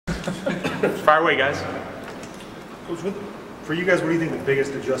Fire away, guys. Coach, for you guys, what do you think the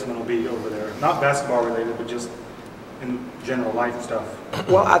biggest adjustment will be over there? Not basketball related, but just in general life stuff.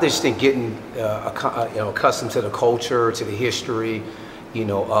 Well, I just think getting accustomed to the culture, to the history,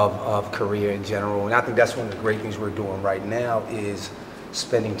 of Korea in general. And I think that's one of the great things we're doing right now is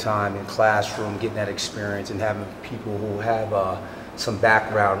spending time in classroom, getting that experience, and having people who have some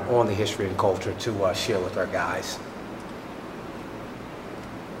background on the history and culture to share with our guys.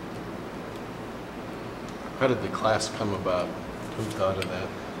 How did the class come about? Who thought of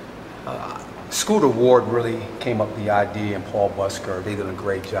that? Scooter Ward really came up with the idea, and Paul Busker, they did a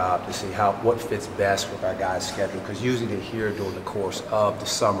great job to see what fits best with our guys' schedule, because usually they're here during the course of the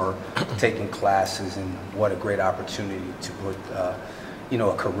summer taking classes, and what a great opportunity to put a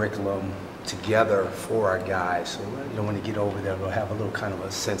curriculum together for our guys. So when they get over there, they'll have a little kind of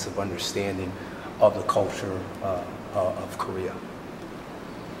a sense of understanding of the culture of Korea.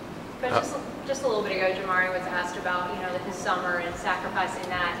 But just a little bit ago, Jamari was asked about his summer and sacrificing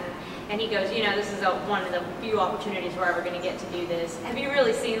that, and he goes, this is one of the few opportunities we're ever going to get to do this. Have you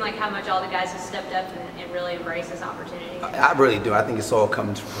really seen how much all the guys have stepped up and really embraced this opportunity? I really do. I think it's all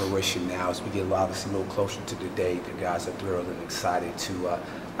coming to fruition now as we get obviously a little closer to the date. The guys are thrilled and excited to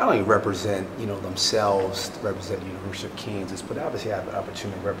not only represent themselves, to represent the University of Kansas, but obviously have an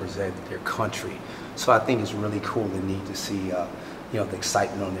opportunity to represent their country. So I think it's really cool and neat to see the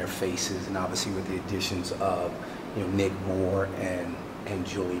excitement on their faces, and obviously with the additions of Nick Moore and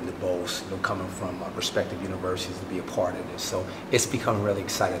Julie DeBose, coming from respective universities to be a part of this. So it's becoming really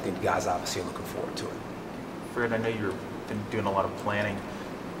exciting. I think the guys obviously are looking forward to it. Fred, I know you've been doing a lot of planning.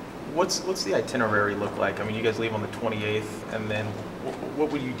 What's the itinerary look like? I mean, you guys leave on the 28th, and then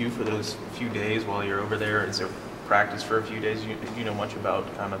what would you do for those few days while you're over there? Is there practice for a few days? Do you know much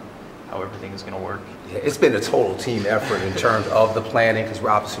about kind of how everything is going to work? Yeah, it's been a total team effort in terms of the planning, because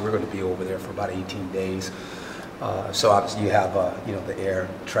we're going to be over there for about 18 days. So obviously you have the air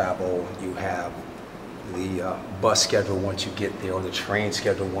travel, you have the bus schedule once you get there, or the train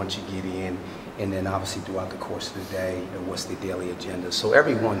schedule once you get in, and then obviously throughout the course of the day, what's the daily agenda. So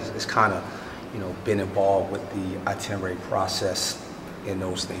everyone is kind of been involved with the itinerary process in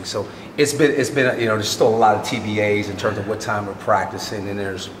those things. So it's been there's still a lot of TBAs in terms of what time we're practicing, and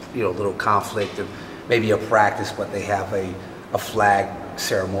there's a little conflict of maybe a practice, but they have a flag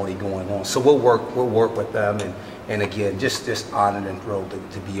ceremony going on. So we'll work with them, and again, just honored and thrilled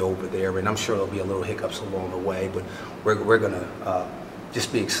to be over there. And I'm sure there'll be a little hiccups along the way, but we're gonna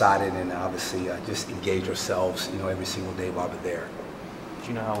just be excited and obviously just engage ourselves every single day while we're there. Do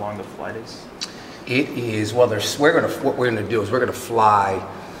you know how long the flight is? It is, well, what we're gonna do is we're gonna fly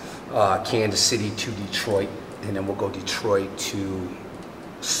Kansas City to Detroit, and then we'll go Detroit to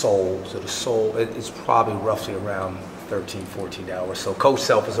Seoul. So the Seoul, it's probably roughly around 13, 14 hours. So Coach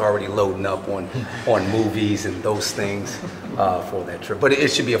Self is already loading up on movies and those things for that trip. But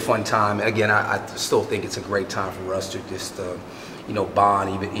it should be a fun time. Again, I still think it's a great time for us to just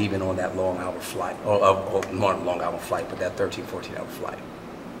bond even on that long hour flight, or not long hour flight, but that 13, 14 hour flight.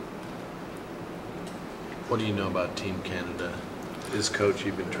 What do you know about Team Canada? Is Coach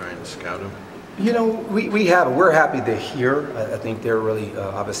even trying to scout him? We're happy they're here. I think they're really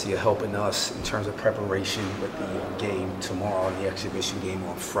obviously helping us in terms of preparation with the game tomorrow, the exhibition game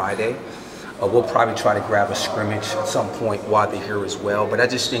on Friday. We'll probably try to grab a scrimmage at some point while they're here as well. But I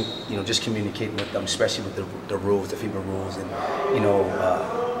just think, just communicating with them, especially with the rules, the FIBA rules, and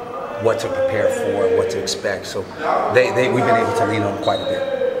what to prepare for and what to expect. So we've been able to lean on them quite a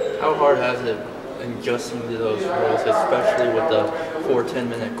bit. How hard has it adjusting to those rules, especially with the 4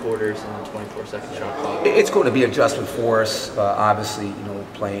 10-minute quarters and the 24-second shot clock? It's going to be an adjustment for us, obviously,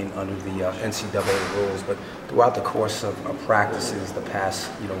 playing under the NCAA rules, but throughout the course of practices the past,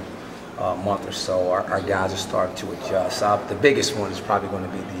 month or so, our guys are starting to adjust. The biggest one is probably going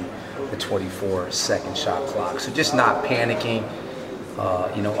to be the 24-second shot clock. So just not panicking,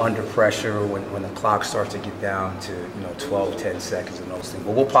 under pressure when the clock starts to get down to 12, 10 seconds and those things.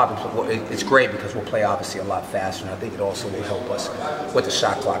 But it's great because we'll play obviously a lot faster, and I think it also will help us with the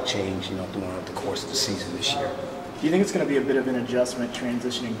shot clock change, throughout the course of the season this year. Do you think it's going to be a bit of an adjustment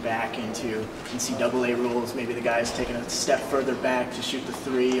transitioning back into NCAA rules? Maybe the guys taking a step further back to shoot the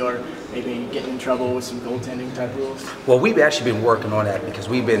three, or maybe getting in trouble with some goaltending type rules? Well, we've actually been working on that because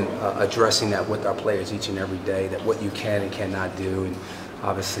we've been addressing that with our players each and every day, that what you can and cannot do. And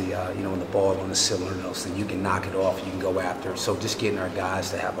obviously, when the ball on the cylinder and those things, you can knock it off, you can go after it. So just getting our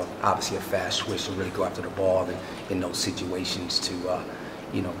guys to have obviously a fast switch to really go after the ball in those situations to,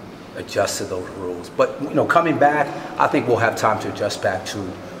 adjust to those rules. But coming back, I think we'll have time to adjust back to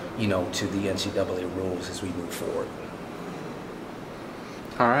to the NCAA rules as we move forward.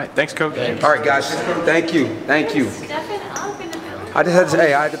 All right, thanks, Coach. All right, guys. Thank you. Thank you. Stepping up in the building. I just had to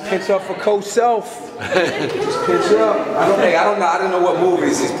say, I had to pinch up for Coach Self. Just pinch up. I don't know what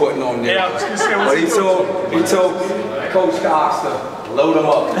movies he's putting on there. Yeah, I was gonna say, But he told Coach Cox to load him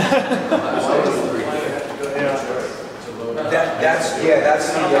up.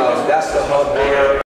 That's the hub there.